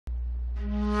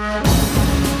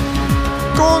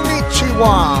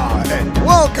Konnichiwa, and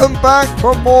welcome back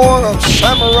for more of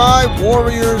Samurai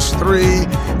Warriors 3,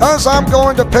 as I'm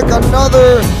going to pick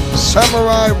another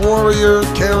Samurai Warrior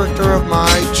character of my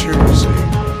choosing.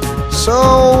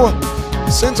 So,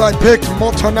 since I picked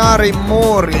Motonari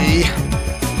Mori,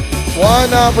 why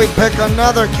not we pick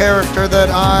another character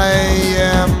that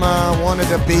I wanted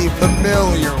to be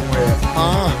familiar with,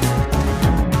 huh?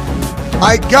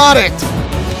 I got it!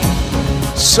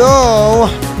 So,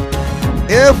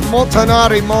 if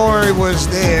Motonari Mori was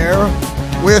there,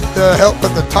 with the help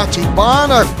of the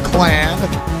Tachibana clan,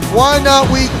 why not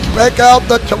we pick out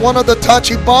one of the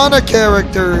Tachibana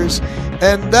characters?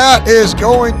 And that is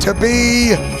going to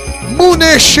be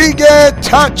Muneshige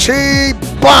Tachibana!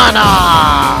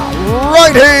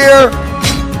 Right here!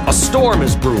 A storm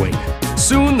is brewing.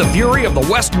 Soon the fury of the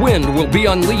west wind will be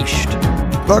unleashed.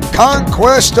 The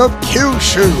conquest of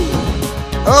Kyushu.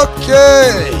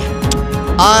 Okay.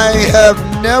 I have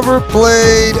never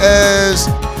played as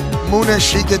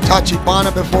Muneshige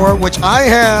Tachibana before, which I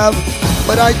have,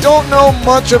 but I don't know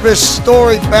much of his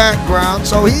story background,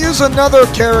 so he is another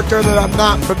character that I'm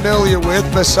not familiar with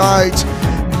besides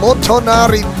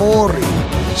Motonari Mori.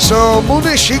 So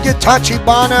Muneshige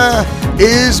Tachibana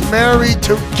is married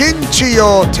to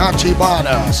Ginchio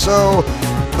Tachibana. So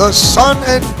the son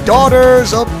and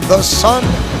daughters of the son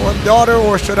or daughter,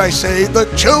 or should I say, the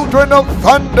children of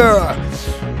thunder.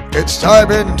 It's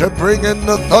time to bring in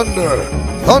the thunder.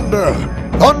 Thunder!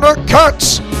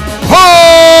 Thundercats!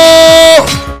 Ho!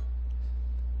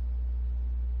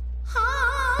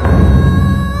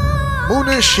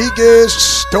 Muneshige's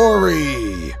story.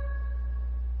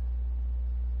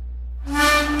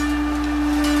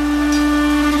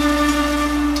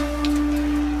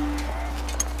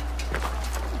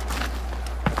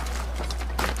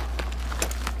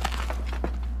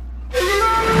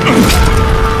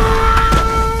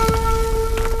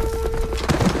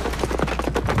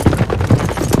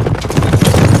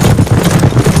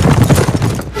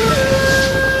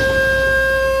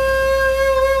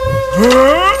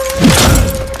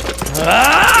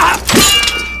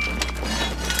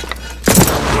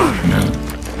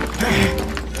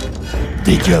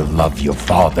 Did you love your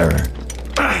father?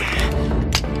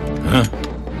 Huh?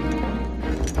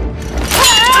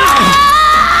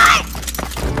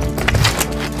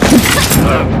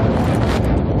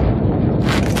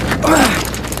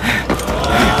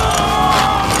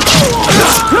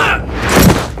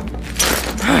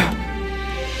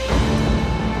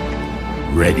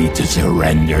 Ready to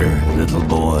surrender, little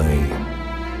boy?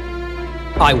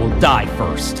 I will die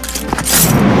first.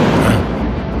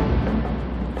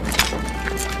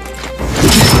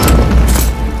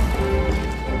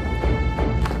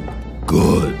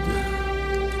 Good.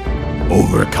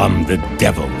 Overcome the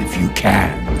devil if you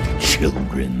can,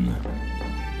 children.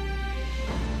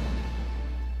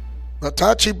 The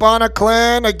Tachibana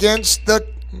clan against the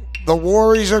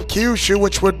warriors of Kyushu,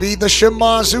 which would be the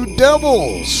Shimazu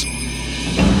Devils.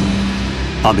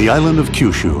 On the island of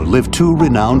Kyushu lived two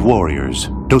renowned warriors,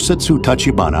 Dosetsu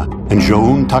Tachibana and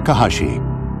Joun Takahashi.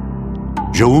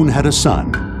 Joun had a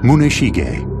son,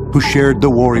 Muneshige, who shared the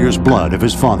warrior's blood of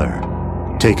his father.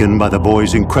 Taken by the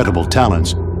boy's incredible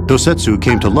talents, Dosetsu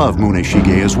came to love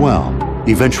Muneshige as well,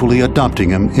 eventually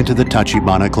adopting him into the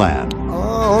Tachibana clan.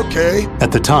 Oh, okay.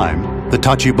 At the time, the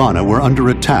Tachibana were under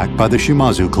attack by the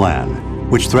Shimazu clan,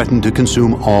 which threatened to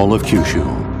consume all of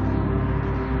Kyushu.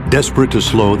 Desperate to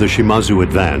slow the Shimazu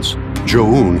advance,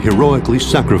 Joun heroically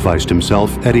sacrificed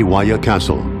himself at Iwaya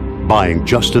Castle, buying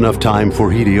just enough time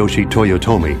for Hideyoshi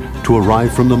Toyotomi to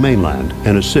arrive from the mainland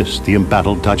and assist the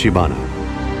embattled Tachibana.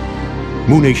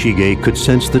 Muneshige could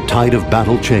sense the tide of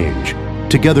battle change.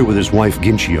 Together with his wife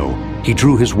Ginchio, he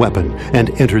drew his weapon and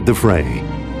entered the fray,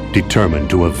 determined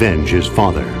to avenge his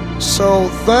father. So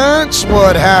that's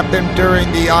what happened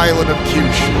during the island of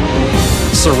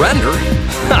Kyushu. Surrender?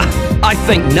 Ha! I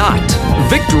think not.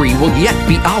 Victory will yet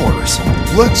be ours.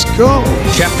 Let's go.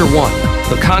 Chapter 1.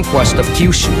 The Conquest of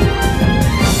Kyushu.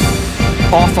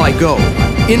 Off I go,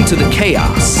 into the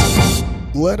chaos.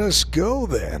 Let us go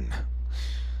then.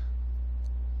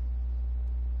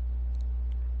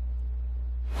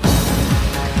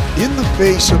 In the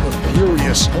face of a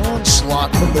furious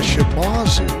onslaught from the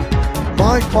Shimazu,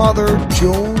 my father,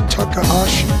 Joun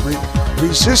Takahashi,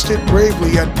 resisted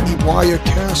bravely at Iwaya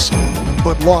Castle,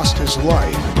 but lost his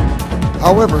life.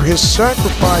 However, his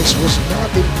sacrifice was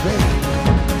not in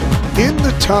vain. In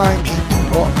the time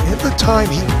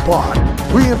he fought,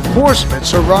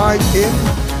 reinforcements arrived in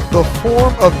the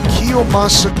form of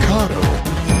Kiyomasa Kado.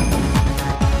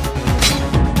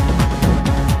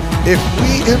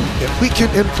 If we can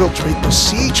infiltrate the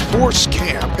siege force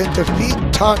camp and defeat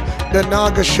the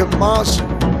Naga Shimazu,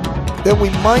 then we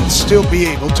might still be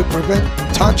able to prevent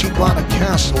Tachibana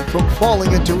Castle from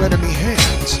falling into enemy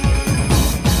hands.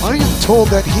 I am told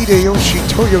that Hideyoshi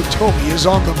Toyotomi is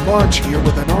on the march here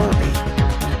with an army,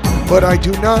 but I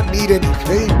do not need any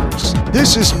favors.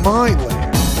 This is my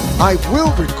land. I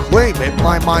will reclaim it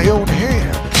by my own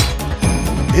hand.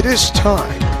 It is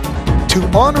time to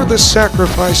honor the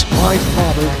sacrifice my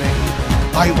father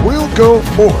made. I will go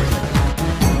forth.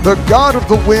 The god of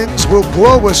the winds will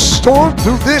blow a storm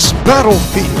through this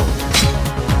battlefield.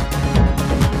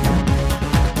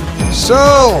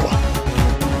 So,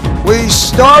 we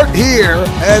start here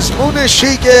as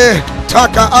Muneshige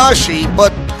Takahashi,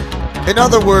 but in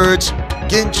other words,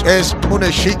 as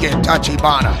Muneshige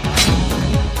Tachibana.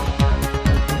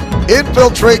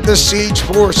 Infiltrate the siege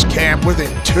force camp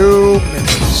within 2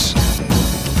 minutes.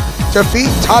 Defeat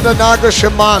Tadanaga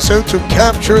Shimazu to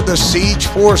capture the siege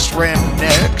force ramp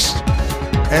next.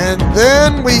 And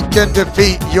then we can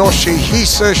defeat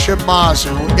Yoshihisa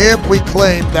Shimazu if we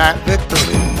claim that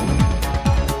victory.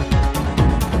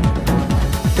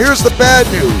 Here's the bad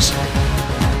news.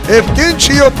 If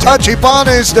Ginchio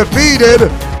Tachibana is defeated,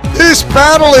 this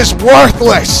battle is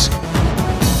worthless.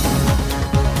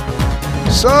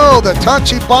 So, the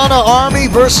Tachibana army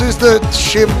versus the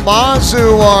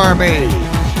Shimazu army.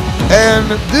 And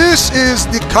this is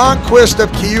the conquest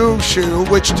of Kyushu,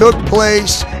 which took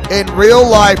place in real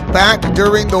life back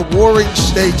during the Warring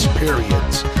States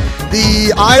periods.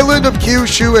 The island of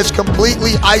Kyushu is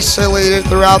completely isolated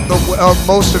throughout the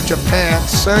most of Japan.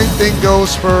 Same thing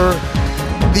goes for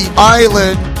the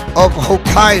island of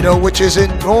Hokkaido, which is in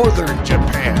northern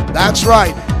Japan. That's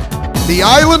right. The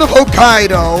island of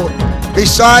Hokkaido,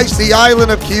 besides the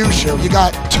island of Kyushu, you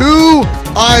got 2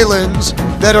 islands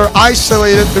that are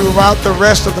isolated throughout the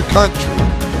rest of the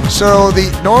country. So the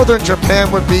northern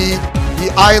Japan would be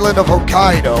the island of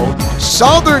Hokkaido.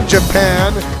 Southern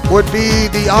Japan would be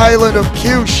the island of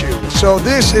Kyushu. So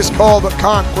this is called the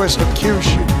conquest of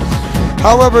Kyushu.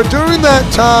 However, during that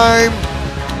time,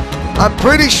 I'm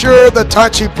pretty sure the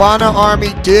Tachibana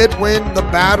army did win the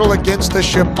battle against the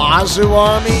Shimazu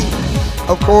army.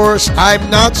 Of course, I'm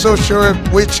not so sure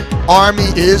which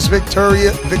army is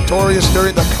victorious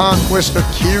during the conquest of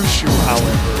Kyushu,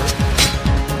 however.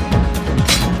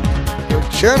 The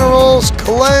General's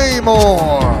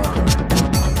Claymore.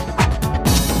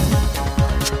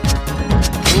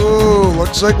 Ooh,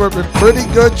 looks like we're in pretty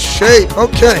good shape.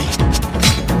 Okay.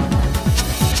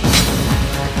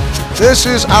 This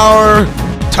is our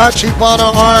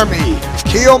Tachibana army.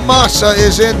 Kiyomasa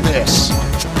is in this.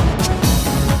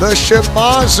 The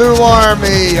Shimazu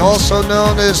army, also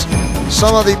known as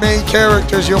some of the main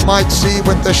characters you might see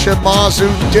with the Shimazu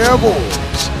Devils.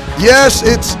 Yes,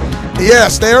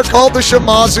 they are called the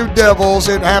Shimazu Devils.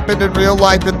 It happened in real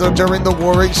life during the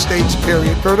Warring States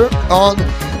period,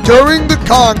 during the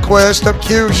conquest of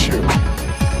Kyushu.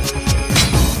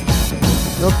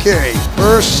 Okay,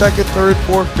 1st, 2nd, 3rd,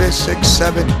 4th, 5th, 6th,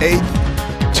 7th, 8th,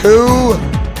 to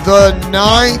the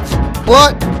 9th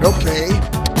button. Okay.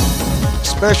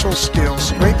 Special skill.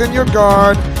 Strengthen your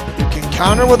guard. You can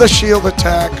counter with a shield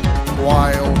attack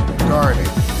while guarding.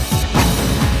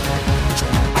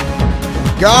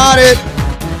 Got it.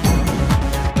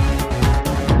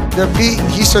 Defeat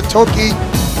Hisatoki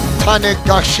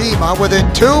Tanegashima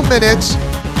within 2 minutes.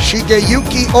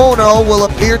 Shigeyuki Ono will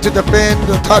appear to defend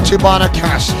the Tachibana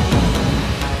Castle.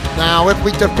 Now, if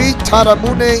we defeat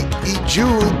Tadamune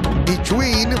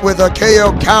Ijuin with a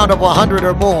KO count of 100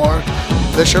 or more,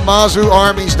 the Shimazu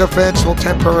army's defense will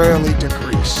temporarily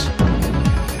decrease.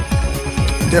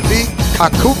 Defeat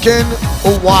Kakuken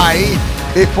Owai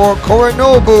before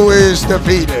Korinobu is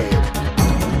defeated.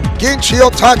 Ginchio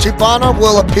Tachibana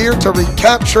will appear to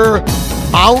recapture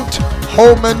Mount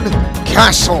Homan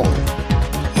Castle.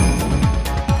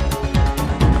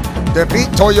 Defeat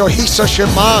Toyohisa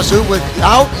Shimazu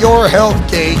without your health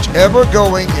gauge ever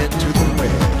going into the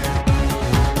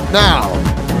red. Now,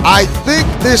 I think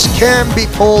this can be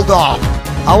pulled off.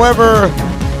 However,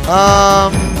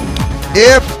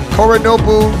 if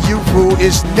Korinobu Yufu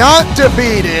is not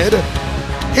defeated,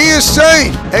 he is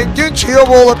safe, and Ginchio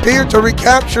will appear to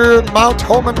recapture Mount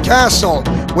Homan Castle,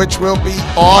 which will be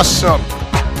awesome.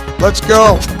 Let's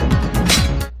go.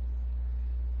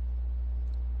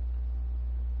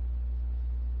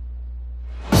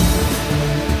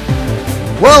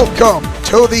 Welcome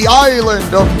to the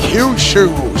island of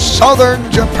Kyushu,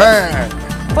 southern Japan.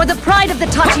 For the pride of the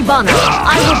Tachibana,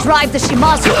 I will drive the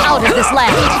Shimazu out of this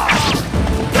land.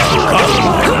 Come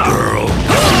on, girl.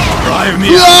 Drive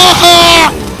me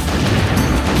out.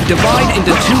 divide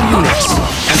into 2 units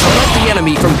and prevent the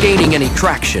enemy from gaining any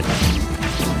traction.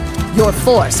 Your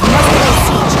force must lay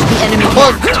siege to the enemy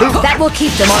camp. That will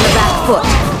keep them on the back foot.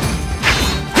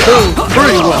 2, 3.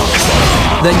 Very well.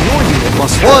 Then your unit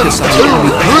must 1, 2, focus on the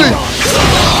enemy 3.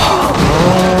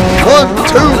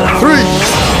 1, 2, 3.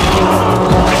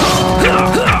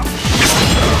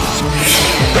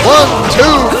 1, 2,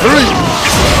 3.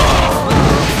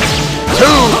 2,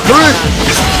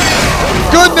 3.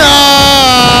 Good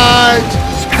night.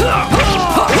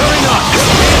 Hurry up!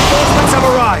 Reinforcements have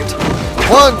arrived.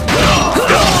 1.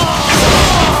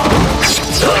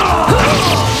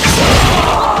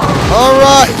 All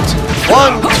right.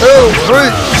 1, 2,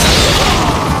 3.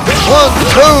 1,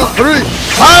 2, 3.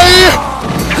 Hi!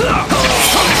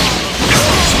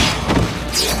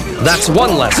 That's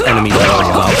one less enemy to worry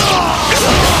about.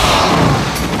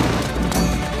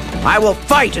 I will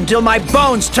fight until my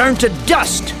bones turn to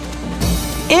dust.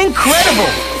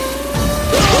 Incredible!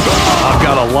 I've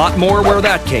got a lot more where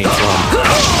that came from.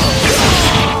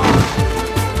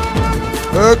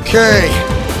 Okay.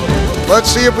 Let's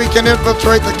see if we can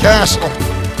infiltrate the castle.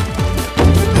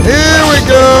 Here we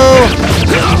go.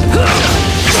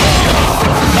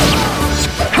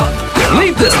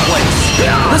 Leave this place.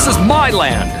 This is my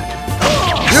land.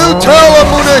 You tell him,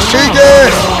 Muneshige.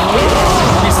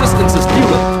 Resistance is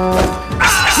futile.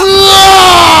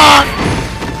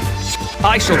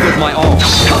 I shall give my all.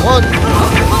 1.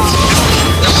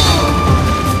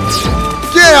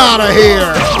 Get out of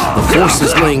here. The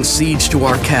forces laying siege to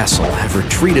our castle have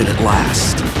retreated at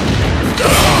last.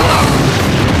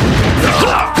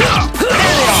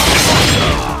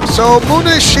 So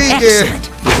Muneshige. Excellent.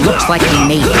 It looks like we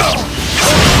made it.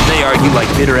 They argue like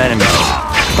bitter enemies,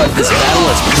 but this battle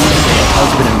has proven to be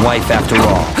husband and wife after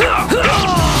all.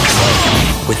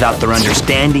 Without their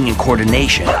understanding and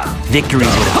coordination, victory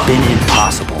would have been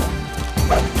impossible.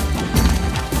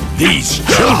 These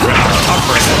children are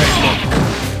tougher than they look.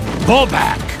 Fall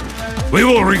back. We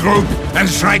will regroup and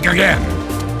strike again.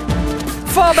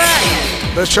 Fall back!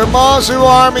 The Shimazu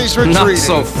army's retreating. Not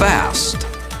so fast.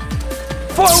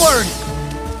 Forward!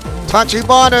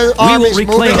 Tachibana We will army's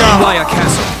reclaim moving out. Iwaya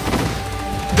Castle.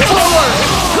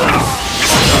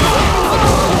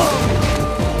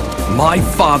 My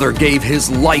father gave his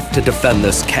life to defend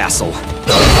this castle.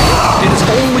 It is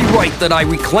only right that I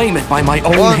reclaim it by my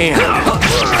own hand.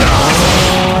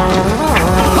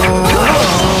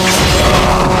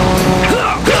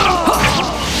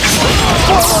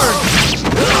 Forward!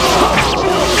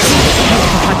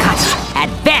 Hakata,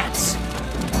 advance!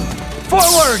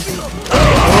 Forward!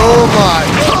 Oh my.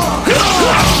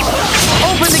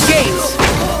 Open the gates!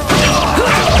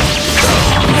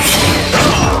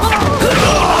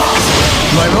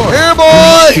 My lord, Here,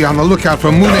 boy! be on the lookout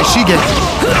for Muneshige.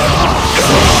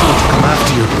 He's sure to come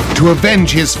after you to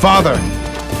avenge his father.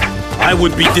 I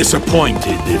would be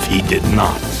disappointed if he did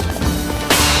not.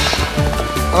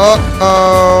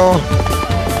 Uh-oh.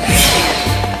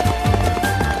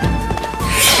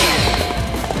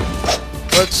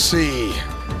 Let's see.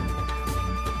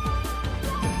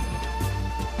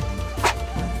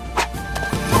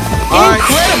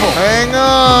 Incredible! Hang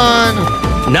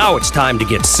on. Now it's time to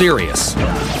get serious.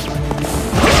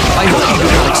 I hope you do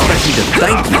not expect me to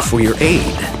thank you for your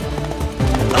aid.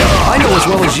 I know as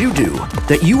well as you do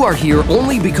that you are here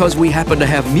only because we happen to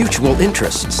have mutual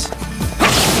interests.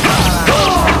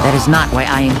 That is not why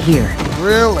I am here.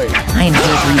 Really? I am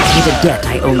here to repay the debt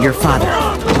I owe your father,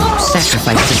 who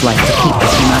sacrificed his life to keep the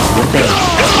Shimazu at bay.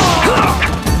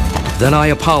 Then I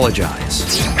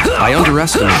apologize. I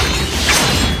underestimated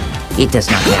you. It does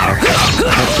not matter.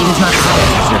 But it is not I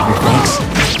who deserve your thanks.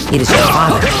 It is your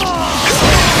father.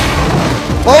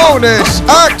 Bonus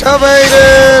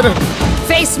activated!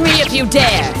 Face me if you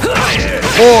dare. 4,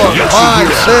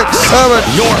 5, 6, 7.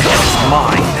 Your head is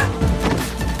mine.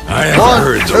 I have 1,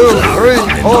 heard 2, those 3,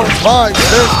 4, 5,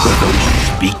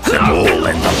 6. Beat them all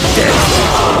end up dead.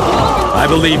 I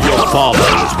believe your father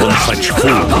was one such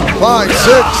fool. 5, 6,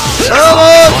 7.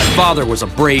 My father was a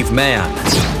brave man,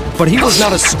 but he was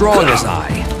not as strong as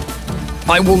I.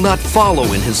 I will not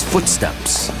follow in his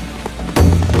footsteps.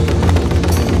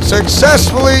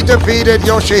 Successfully defeated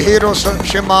Yoshihiro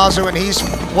Shimazu, and he's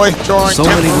withdrawing So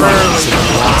many lives temporarily. have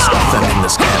been lost defending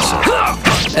this castle.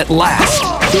 At last,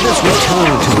 it has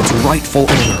returned to its rightful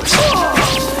owners.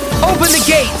 Open the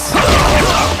gates!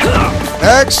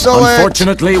 Excellent.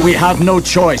 Unfortunately, we have no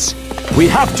choice. We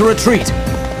have to retreat.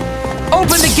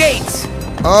 Open the gates!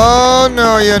 Oh,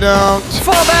 no, you don't.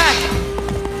 Fall back!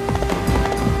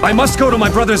 I must go to my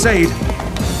brother's aid.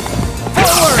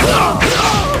 Forward!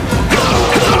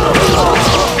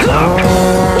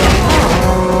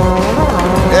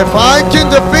 If I can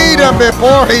defeat him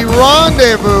before he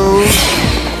rendezvous,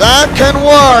 that can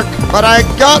work, but I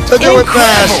got to do it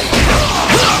fast.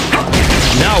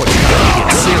 Now it's time to get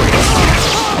serious.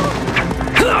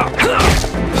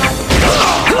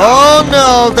 Oh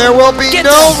no, there will be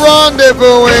no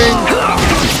rendezvousing.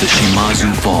 If the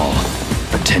Shimazu fall,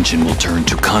 attention will turn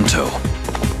to Kanto.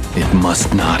 It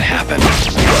must not happen.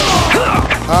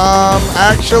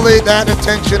 Actually, that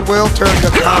attention will turn to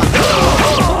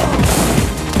Kanto.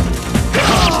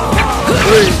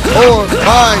 3, 4,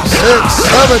 5, 6,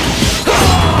 7.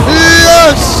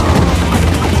 Yes!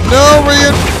 No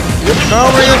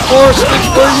reinforcements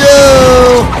for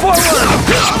you!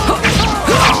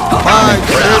 5,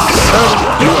 6,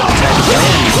 7. You are the type of man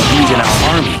we could use in our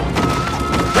army.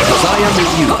 Because I am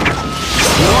with you.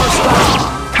 You are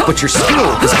strong, but your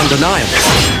skill is undeniable.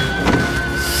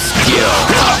 Skill.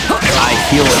 I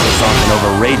feel it was often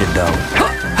overrated, though.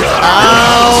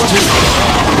 Ow!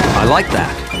 I like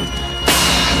that.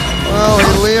 Well,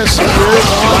 Elias is on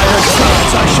his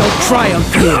side. I shall triumph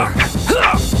here.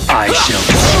 I shall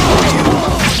destroy you.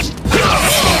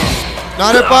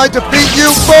 Not if I defeat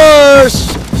you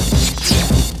first!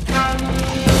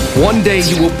 One day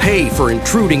you will pay for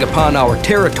intruding upon our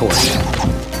territory.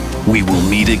 We will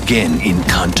meet again in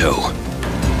Kanto.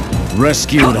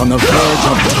 Rescued on the verge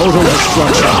of total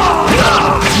destruction.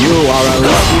 You are a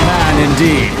lucky man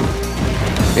indeed.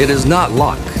 It is not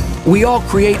luck. We all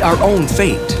create our own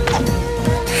fate.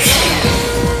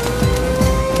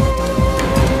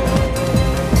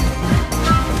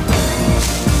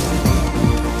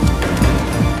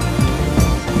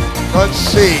 Let's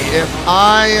see if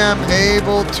I am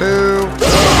able to...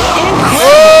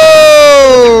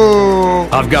 Oh!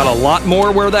 I've got a lot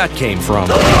more where that came from.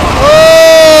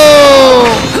 Oh!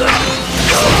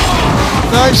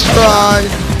 Nice try.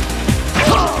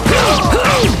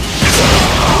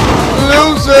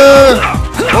 Loser!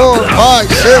 4, 5,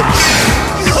 6,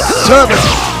 7.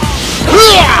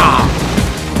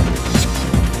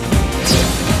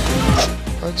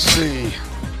 Let's see.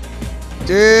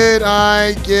 Did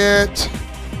I get...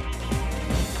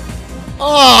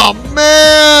 Oh,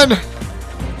 man!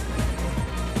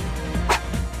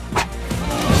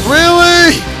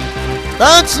 Really?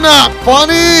 That's not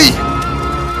funny!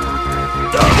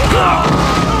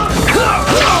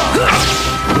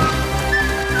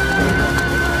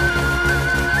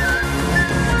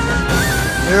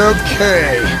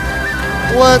 Okay.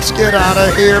 Let's get out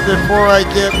of here before I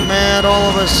get mad all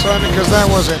of a sudden, because that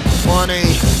wasn't funny.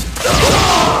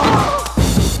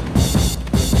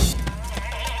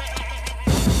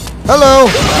 Hello.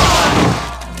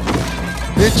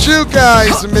 Did you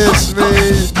guys miss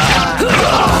me?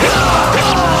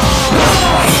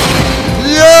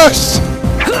 Yes!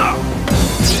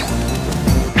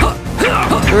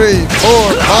 3,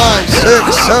 4, 5,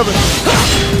 6, 7.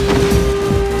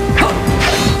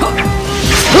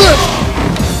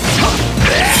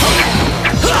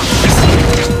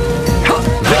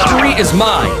 Victory is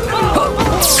mine.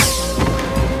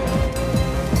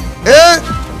 It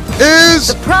is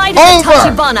The pride over. of the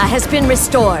Tachibana has been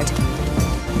restored.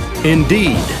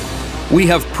 Indeed. We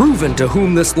have proven to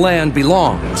whom this land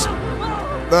belongs.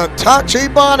 The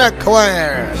Tachibana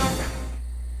clan.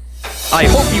 I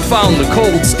hope you found the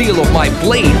cold steel of my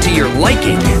blade to your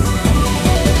liking.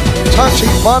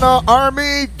 Tachibana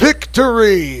Army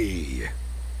victory.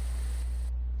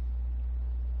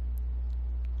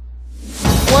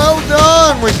 Well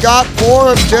done. We got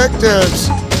 4 objectives.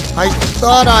 I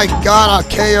thought I got a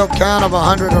KO count of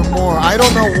 100 or more. I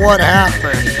don't know what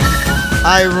happened.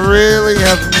 I really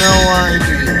have no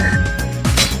idea.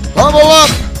 Level up!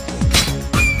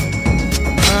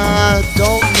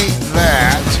 Don't need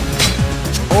that.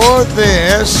 Or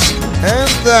this, and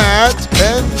that,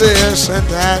 and this, and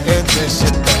that, and this,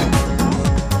 and that.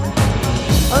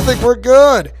 I think we're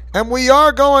good. And we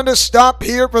are going to stop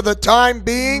here for the time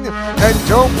being. And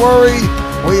don't worry,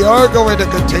 we are going to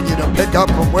continue to pick up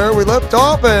from where we left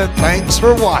off. And thanks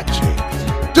for watching.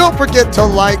 Don't forget to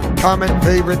like, comment,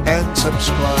 favorite, and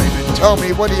subscribe. And tell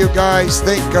me, what do you guys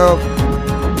think of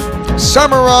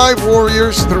Samurai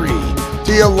Warriors 3?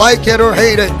 Do you like it or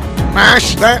hate it?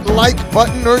 Mash that like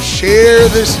button or share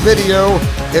this video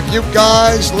if you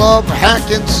guys love hack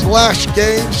and slash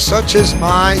games such as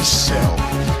myself.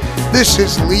 This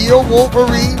is Leo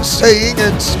Wolverine saying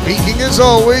and speaking as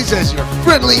always as your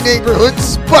friendly neighborhood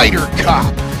spider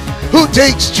cop who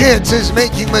takes chances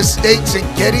making mistakes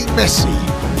and getting messy,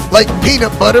 like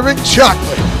peanut butter and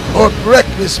chocolate or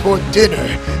breakfast for dinner.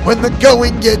 When the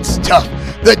going gets tough,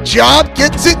 the job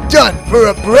gets it done for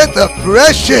a breath of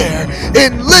fresh air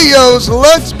in Leo's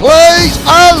Let's Plays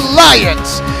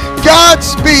Alliance.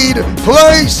 Godspeed,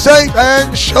 play safe,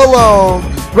 and shalom.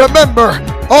 Remember,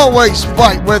 always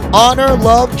fight with honor,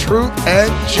 love, truth,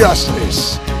 and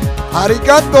justice.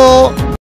 Arigato.